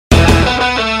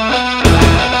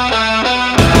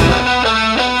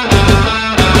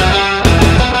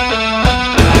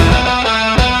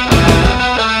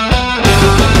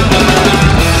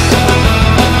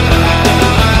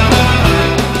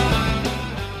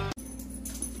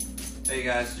Hey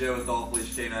guys, Joe with All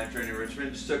Fleece K9 Training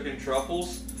Richmond. Just took in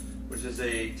Truffles, which is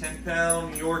a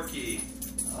 10-pound Yorkie.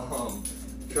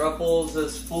 Truffles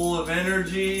is full of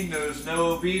energy, knows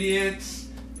no obedience,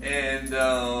 and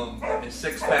is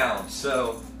 6 pounds.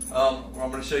 So I'm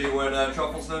going to show you what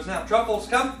Truffles knows now. Truffles,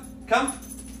 come.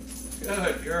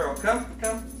 Good girl, come,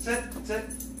 sit.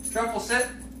 Truffles, sit,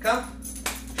 come.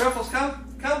 Truffles, come.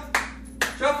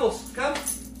 Truffles, come.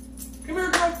 Come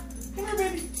here, girl. Come here,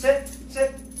 baby. Sit.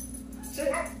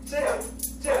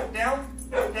 Down.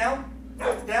 No.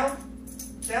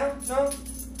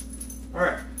 All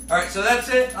right. So that's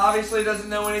it. Obviously, doesn't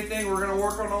know anything. We're going to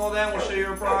work on all that. We'll show you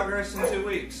our progress in 2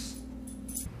 weeks.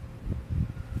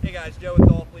 Hey guys, Joe with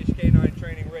All Fleece K9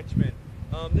 Training Richmond.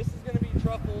 This is going to be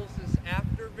Truffles'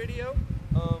 after video.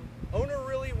 Owner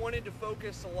really wanted to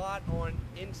focus a lot on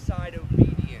inside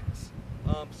obedience.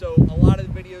 So a lot of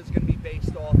the video is going to be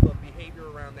based off of behavior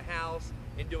around the house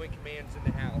and doing commands in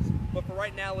the house. But for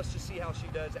right now, let's just see how she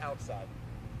does outside.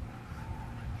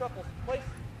 Truffles, place.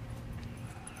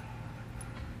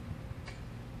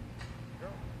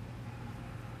 Girl.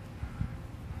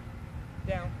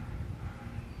 Down.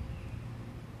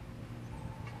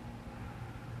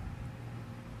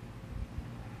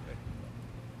 Good.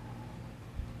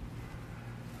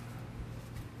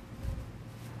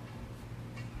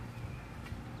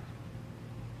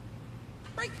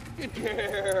 Right. Good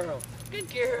girl.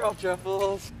 Good girl,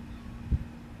 Truffles.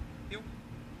 You.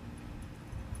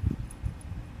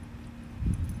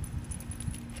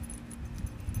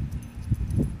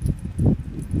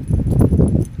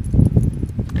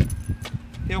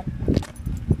 Heel.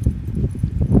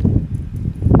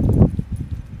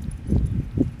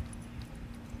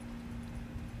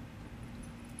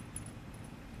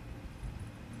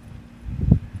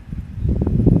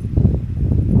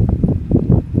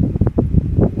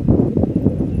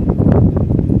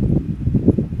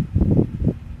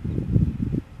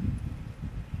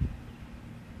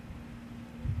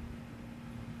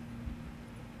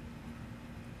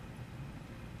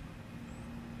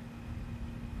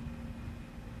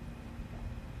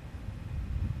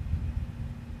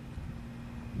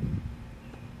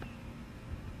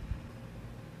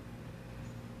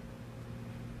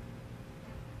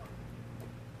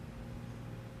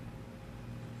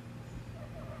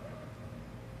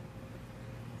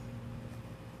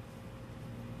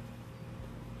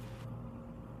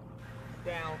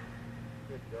 Down.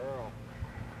 Good girl.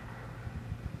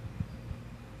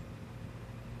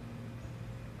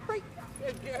 Great.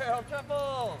 Good girl,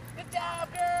 Truffles. Good job,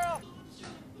 girl.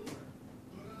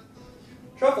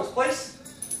 Truffles, place.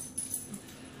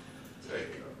 There you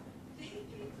go.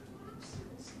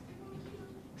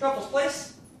 Truffles,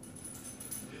 place.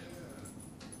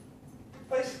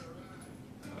 Place.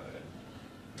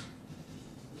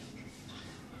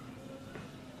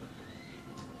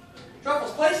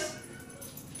 Truffles, place.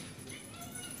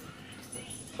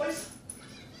 Place.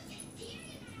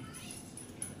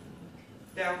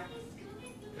 Down.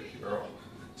 Good girl.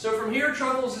 So from here,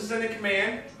 Truffles is in a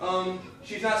command.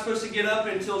 She's not supposed to get up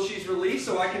until she's released,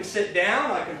 so I can sit down,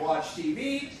 I can watch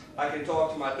TV, I can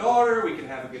talk to my daughter, we can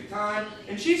have a good time,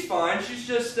 and she's fine. She's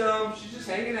just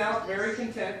hanging out, very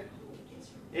content,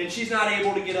 and she's not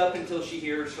able to get up until she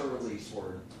hears her release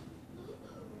word.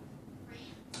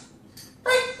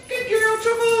 Right, good girl,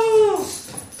 Truffles.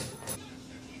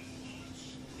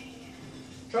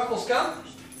 Truffles, come.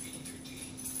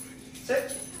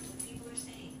 Sit.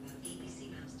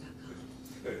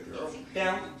 Good girl.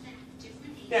 Down.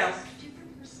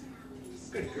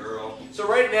 Good girl. So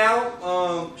right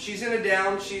now, she's in a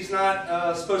down. She's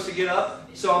not supposed to get up.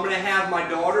 So I'm going to have my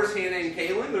daughters, Hannah and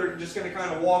Kaylin. They're just going to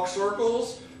kind of walk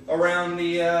circles around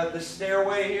the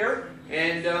stairway here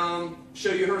and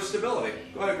show you her stability.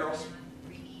 Go ahead, girls.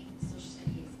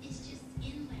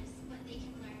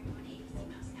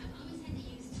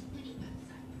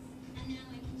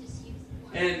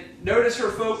 And notice her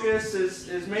focus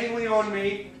is mainly on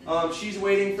me. She's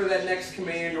waiting for that next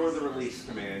command or the release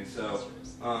command. So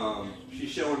she's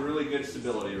showing really good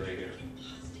stability right here.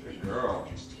 Good girl.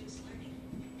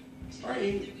 All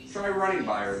right, try running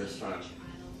by her this time.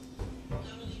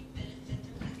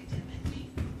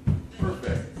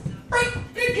 Perfect. Right,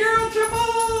 good girl,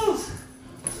 Truffles.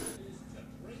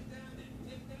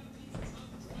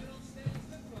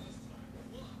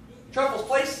 Truffles,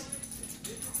 place.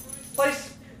 Place.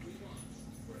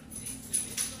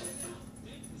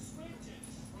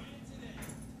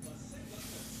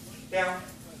 Down.